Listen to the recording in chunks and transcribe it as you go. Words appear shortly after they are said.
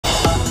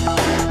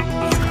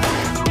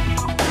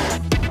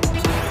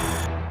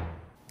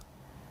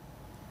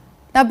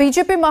Now,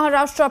 BJP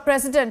Maharashtra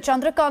President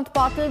Chandrakant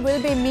Patil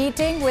will be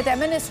meeting with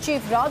MNS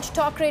Chief Raj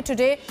Thackeray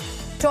today.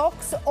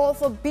 Talks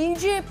of a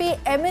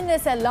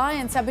BJP-MNS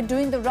alliance have been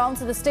doing the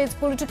rounds of the state's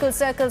political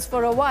circles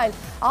for a while.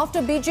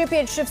 After BJP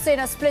and Shiv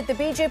Sena split, the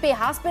BJP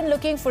has been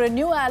looking for a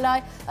new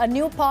ally, a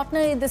new partner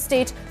in the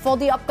state for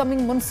the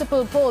upcoming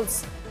municipal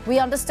polls. We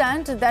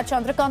understand that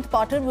Chandrakant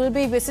Patil will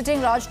be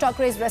visiting Raj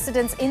Thackeray's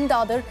residence in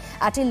Dadar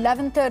at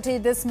 11:30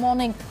 this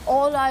morning.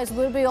 All eyes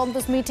will be on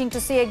this meeting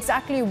to see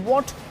exactly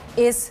what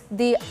is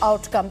the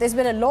outcome. There's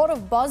been a lot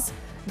of buzz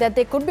that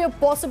there could be a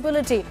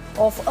possibility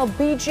of a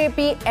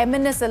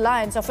BJP-MNS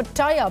alliance, of a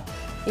tie-up,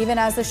 even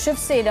as the Shiv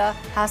Sena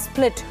has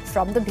split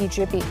from the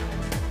BJP.